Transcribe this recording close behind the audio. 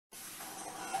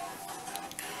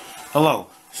Hello.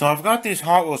 So I've got these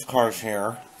Hot Wheels cars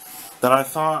here that I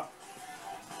thought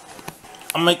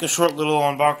I'll make a short little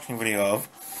unboxing video of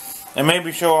and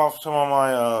maybe show off some of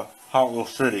my Hot Wheels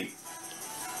City.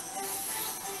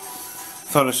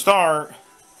 So to start,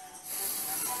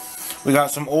 we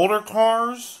got some older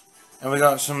cars and we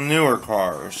got some newer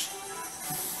cars.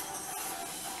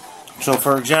 So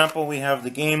for example, we have the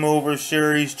Game Over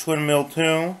Series Twin Mill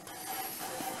 2.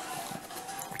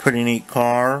 Pretty neat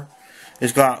car.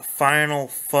 It's got Final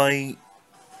Fight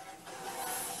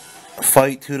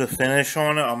to the Finish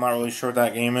on it. I'm not really sure what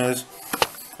that game is.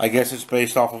 I guess it's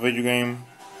based off a video game.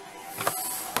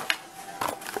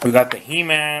 We got the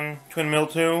He-Man Twin Mill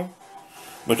 2,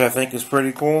 which I think is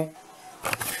pretty cool.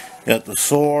 Got the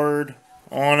sword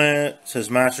on it. It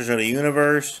says Masters of the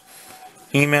Universe.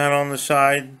 He-Man on the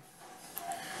side.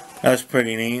 That's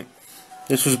pretty neat.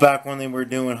 This was back when they were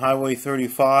doing Highway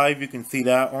 35. You can see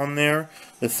that on there.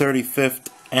 The 35th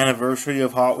anniversary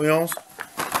of Hot Wheels.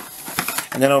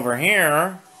 And then over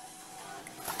here,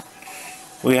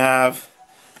 we have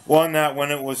one that when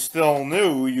it was still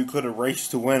new, you could have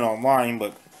raced to win online,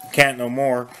 but can't no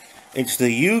more. It's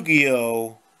the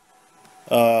Yu-Gi-Oh!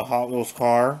 Hot Wheels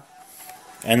car.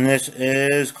 And this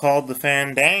is called the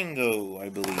Fandango, I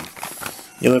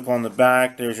believe. You look on the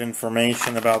back, there's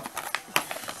information about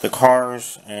the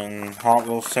cars and Hot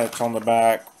Wheels sets on the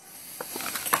back.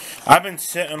 I've been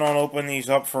sitting on opening these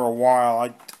up for a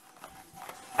while.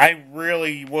 I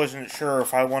really wasn't sure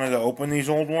if I wanted to open these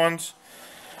old ones,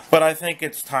 but I think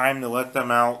it's time to let them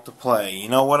out to play. You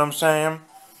know what I'm saying?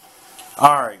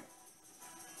 Alright.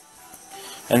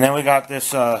 And then we got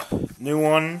this new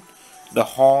one, the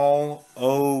Hologram.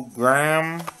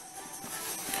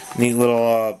 Neat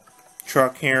little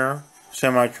truck here,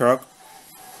 semi-truck.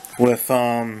 With,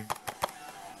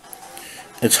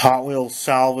 it's Hot Wheels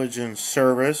Salvage and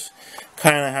Service.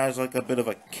 Kind of has like a bit of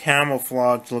a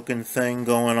camouflage looking thing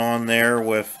going on there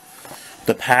with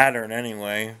the pattern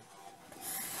anyway.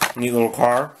 Neat little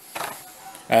car.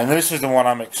 And this is the one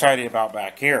I'm excited about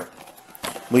back here.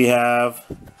 We have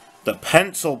the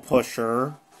Pencil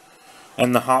Pusher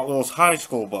and the Hot Wheels High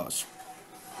School Bus.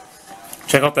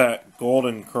 Check out that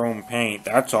golden chrome paint.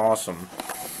 That's awesome.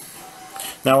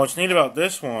 Now what's neat about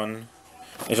this one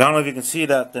is, I don't know if you can see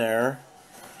that there,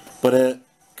 but it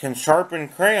can sharpen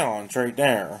crayons right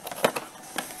there.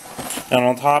 And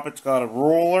on top it's got a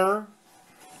ruler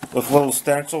with little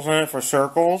stencils in it for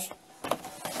circles.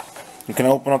 You can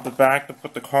open up the back to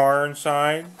put the car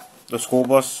inside. The school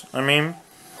bus, I mean.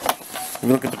 If you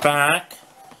look at the back,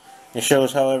 it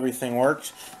shows how everything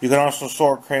works. You can also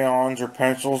store crayons or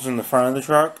pencils in the front of the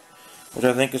truck, which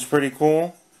I think is pretty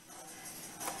cool.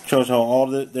 Shows how all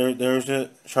there's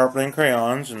it sharpening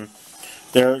crayons, and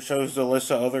there it shows the list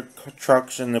of other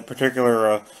trucks in the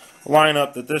particular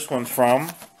lineup that this one's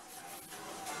from.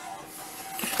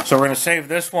 So we're going to save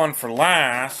this one for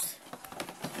last,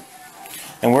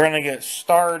 and we're going to get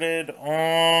started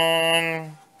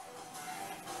on,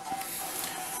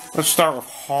 let's start with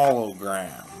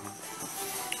Hologram.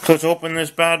 So let's open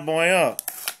this bad boy up.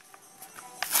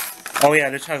 Oh yeah,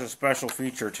 this has a special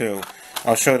feature too.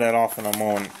 I'll show that off in a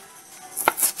moment.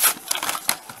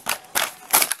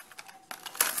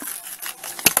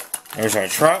 There's our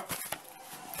truck.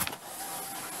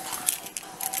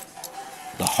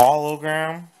 The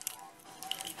Hologram.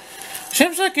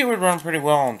 Seems like it would run pretty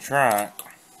well on track.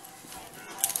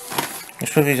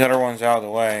 Let's put these other ones out of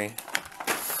the way.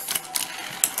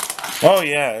 Oh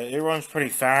yeah, it runs pretty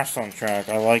fast on track.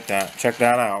 I like that. Check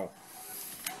that out.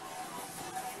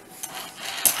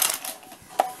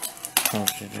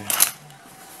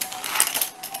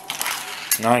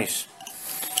 Nice.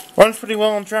 Runs pretty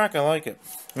well on track. I like it.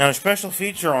 Now, a special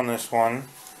feature on this one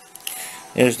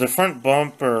is the front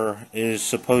bumper is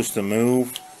supposed to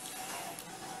move.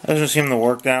 Doesn't seem to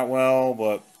work that well,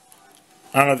 but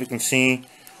I don't know if you can see.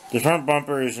 The front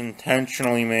bumper is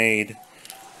intentionally made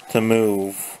to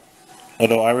move.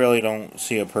 Although I really don't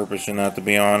see a purpose in that, to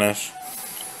be honest.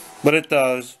 But it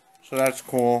does, so that's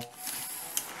cool.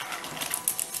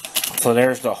 So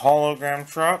there's the Hologram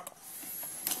truck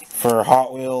for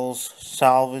Hot Wheels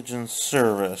Salvage and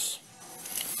Service.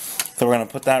 So we're going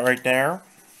to put that right there.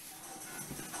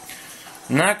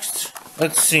 Next,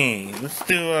 let's see. Let's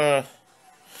do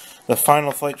the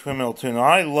Final Fight Twin Mill 2. Now,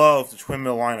 I love the Twin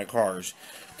Mill line of cars.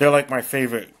 They're like my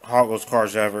favorite Hot Wheels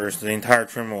cars ever. Is the entire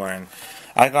Twin Mill line.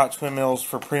 I got Twin Mills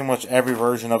for pretty much every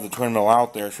version of the Twin Mill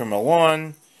out there. Twin Mill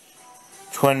 1,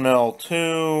 Twin Mill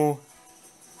 2,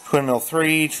 Twin Mill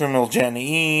 3, Twin Mill Gen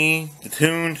E, the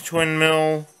tuned Twin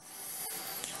Mill.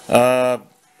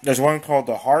 There's one called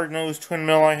the Hard-Nosed Twin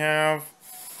Mill I have.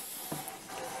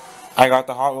 I got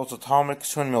the Hot Wheels Atomic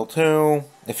Twin Mill 2.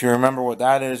 If you remember what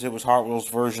that is, it was Hot Wheels'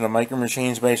 version of Micro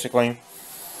Machines, basically.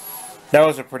 That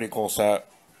was a pretty cool set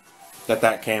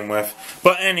that came with.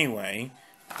 But anyway,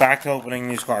 back to opening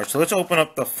these cars. So let's open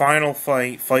up the final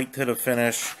fight to the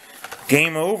finish,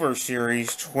 Game Over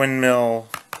Series Twin Mill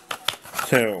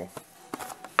 2.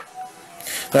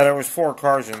 Now, there was 4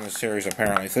 cars in this series,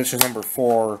 apparently. So this is number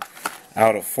 4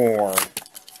 out of 4.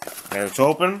 There, it's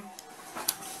open.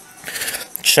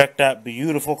 Check that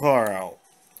beautiful car out.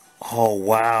 Oh,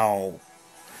 wow.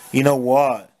 You know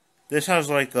what? This has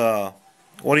like a,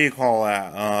 what do you call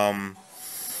that?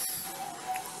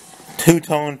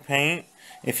 Two-tone paint.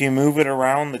 If you move it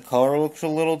around, the color looks a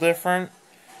little different.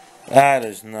 That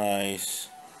is nice.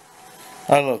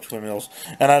 I love Twin Mills.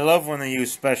 And I love when they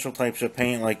use special types of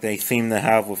paint like they seem to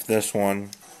have with this one.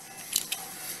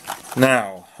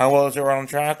 Now, how well does it run on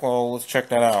track? Well, let's check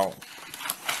that out.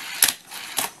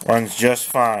 Runs just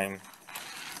fine.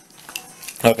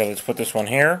 Okay, let's put this one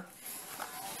here.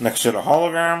 Next to the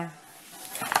hologram.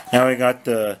 Now we got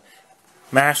the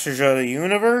Masters of the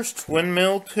Universe Twin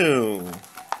Mill 2.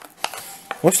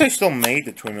 Wish they still made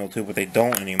the Twin Mill 2, but they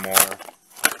don't anymore.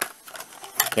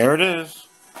 There it is.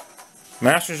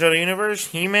 Masters of the Universe,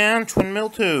 He-Man, Twin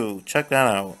Mill 2. Check that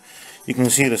out. You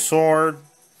can see the sword,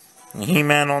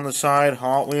 He-Man on the side,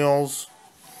 Hot Wheels.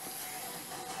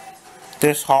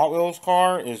 This Hot Wheels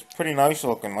car is pretty nice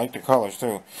looking, like the colors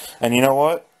too. And you know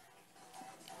what?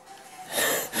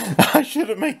 I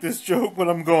shouldn't make this joke, but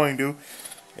I'm going to.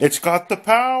 It's got the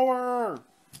power!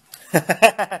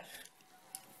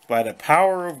 By the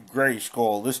power of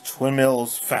Grayskull, this Twin Mill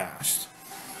is fast.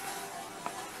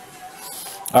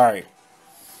 Alright.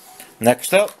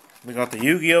 Next up, we got the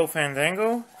Yu-Gi-Oh!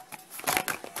 Fandango.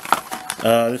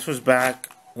 This was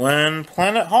back when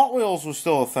Planet Hot Wheels was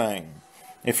still a thing.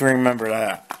 If you remember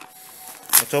that.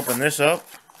 Let's open this up.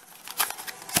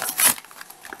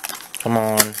 Come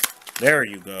on. There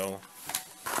you go.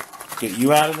 Get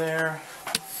you out of there.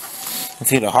 You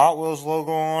see the Hot Wheels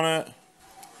logo on it.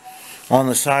 On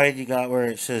the side, you got where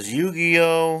it says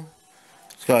Yu-Gi-Oh!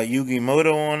 It's got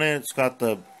Yu-Gi-Moto on it. It's got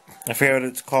the, I forget what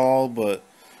it's called, but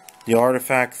the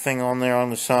artifact thing on there on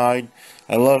the side.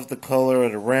 I love the color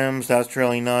of the rims. That's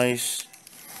really nice.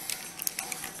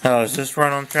 How does this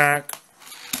run on track?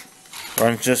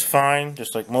 Runs just fine,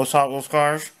 just like most Hot Wheels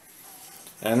cars.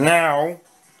 And now,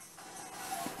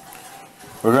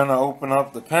 we're going to open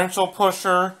up the pencil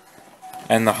pusher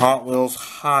and the Hot Wheels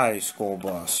High School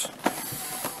Bus.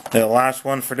 The last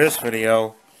one for this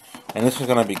video, and this is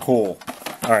going to be cool.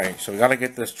 Alright, so we got to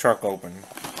get this truck open,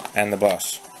 and the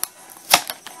bus.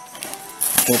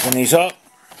 Open these up.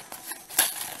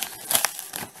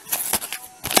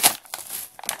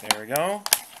 There we go.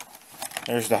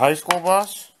 There's the high school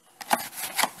bus.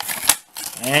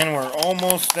 And we're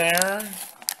almost there.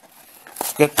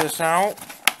 Let's get this out.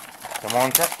 Come on,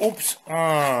 truck. Oops.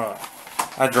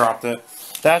 I dropped it.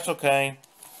 That's okay.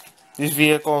 These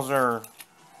vehicles are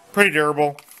pretty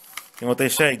durable. And what they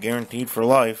say, guaranteed for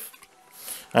life.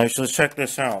 Alright, so let's check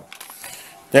this out.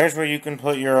 There's where you can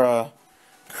put your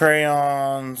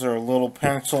crayons or little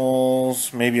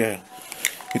pencils. Maybe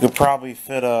you could probably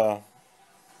fit a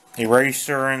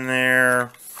eraser in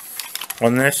there.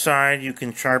 On this side, you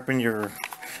can sharpen your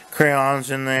crayons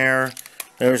in there.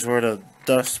 There's where the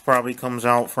dust probably comes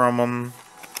out from them.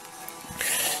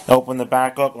 Open the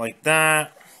back up like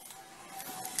that.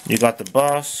 You got the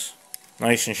bus.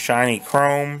 Nice and shiny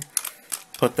chrome.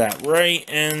 Put that right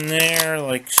in there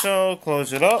like so.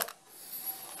 Close it up.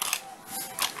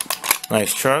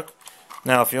 Nice truck.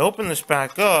 Now if you open this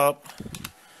back up,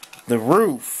 the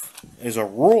roof is a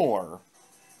ruler.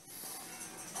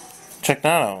 Check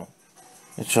that out.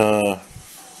 It's a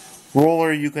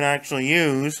ruler you can actually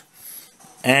use,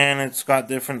 and it's got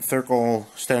different circle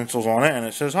stencils on it, and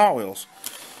it says Hot Wheels.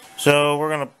 So we're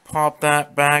going to pop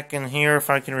that back in here if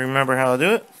I can remember how to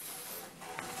do it.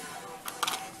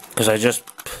 Because I just...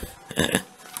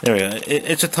 there we go.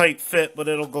 It's a tight fit, but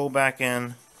it'll go back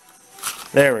in.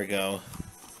 There we go.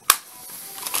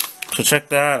 So check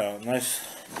that out. Nice.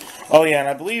 Oh yeah, and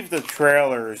I believe the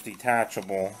trailer is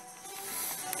detachable.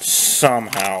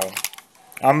 Somehow.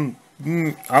 I'm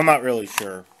not really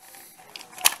sure.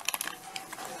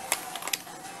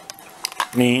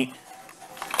 Neat.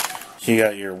 So you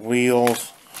got your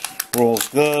wheels. Rolls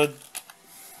good.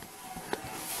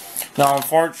 Now,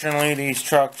 unfortunately, these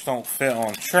trucks don't fit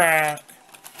on track,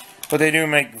 but they do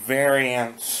make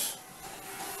variants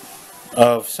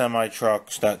of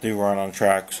semi-trucks that do run on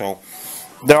track. So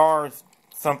there are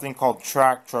something called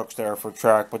track trucks there for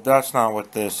track, but that's not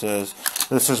what this is.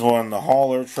 This is one of the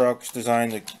hauler trucks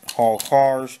designed to haul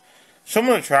cars. Some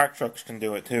of the track trucks can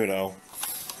do it too, though.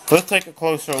 Let's take a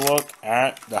closer look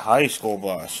at the high school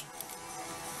bus.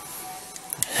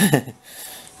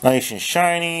 Nice and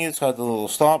shiny. It's got the little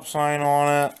stop sign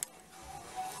on it.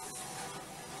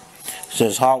 It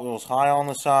says Hot Wheels High on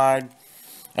the side.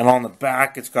 And on the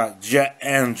back, it's got jet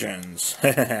engines.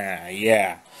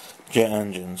 Yeah, jet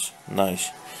engines.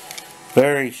 Nice.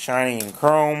 Very shiny and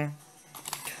chrome.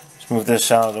 Let's move this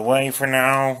out of the way for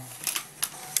now.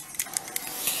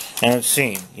 And let's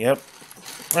see. Yep.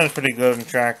 That's pretty good in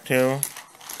track too.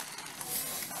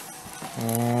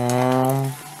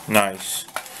 Nice.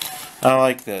 I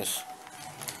like this.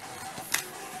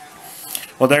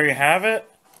 Well, there you have it.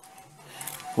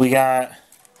 We got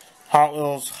Hot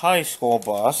Wheels High School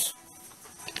Bus.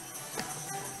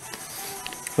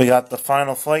 We got the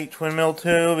Final Flight Twin Mill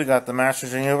 2. We got the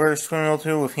Masters of the Universe Twin Mill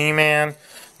 2 with He-Man.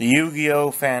 The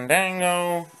Yu-Gi-Oh!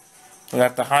 Fandango. We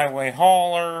got the Highway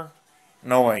Hauler.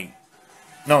 No, wait.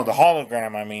 No, the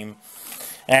hologram, I mean.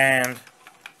 And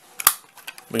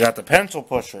we got the Pencil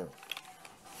Pusher.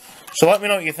 So let me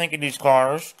know what you think of these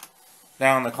cars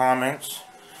down in the comments.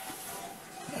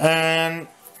 And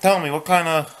tell me, what kind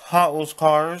of Hot Wheels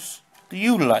cars do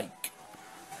you like?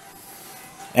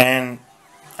 And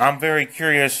I'm very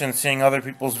curious in seeing other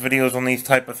people's videos on these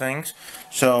type of things.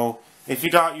 So if you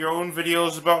got your own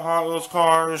videos about Hot Wheels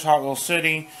cars, Hot Wheels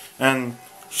City, and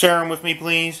share them with me,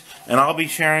 please. And I'll be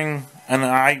sharing, and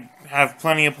I have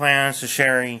plenty of plans to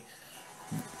share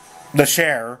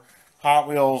Hot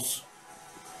Wheels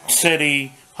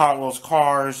City, Hot Wheels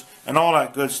cars, and all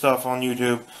that good stuff on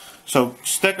YouTube. So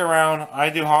stick around. I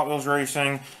do Hot Wheels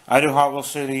racing, I do Hot Wheels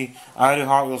City, I do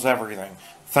Hot Wheels everything.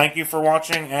 Thank you for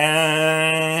watching,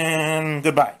 and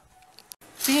goodbye.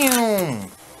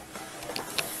 Boom.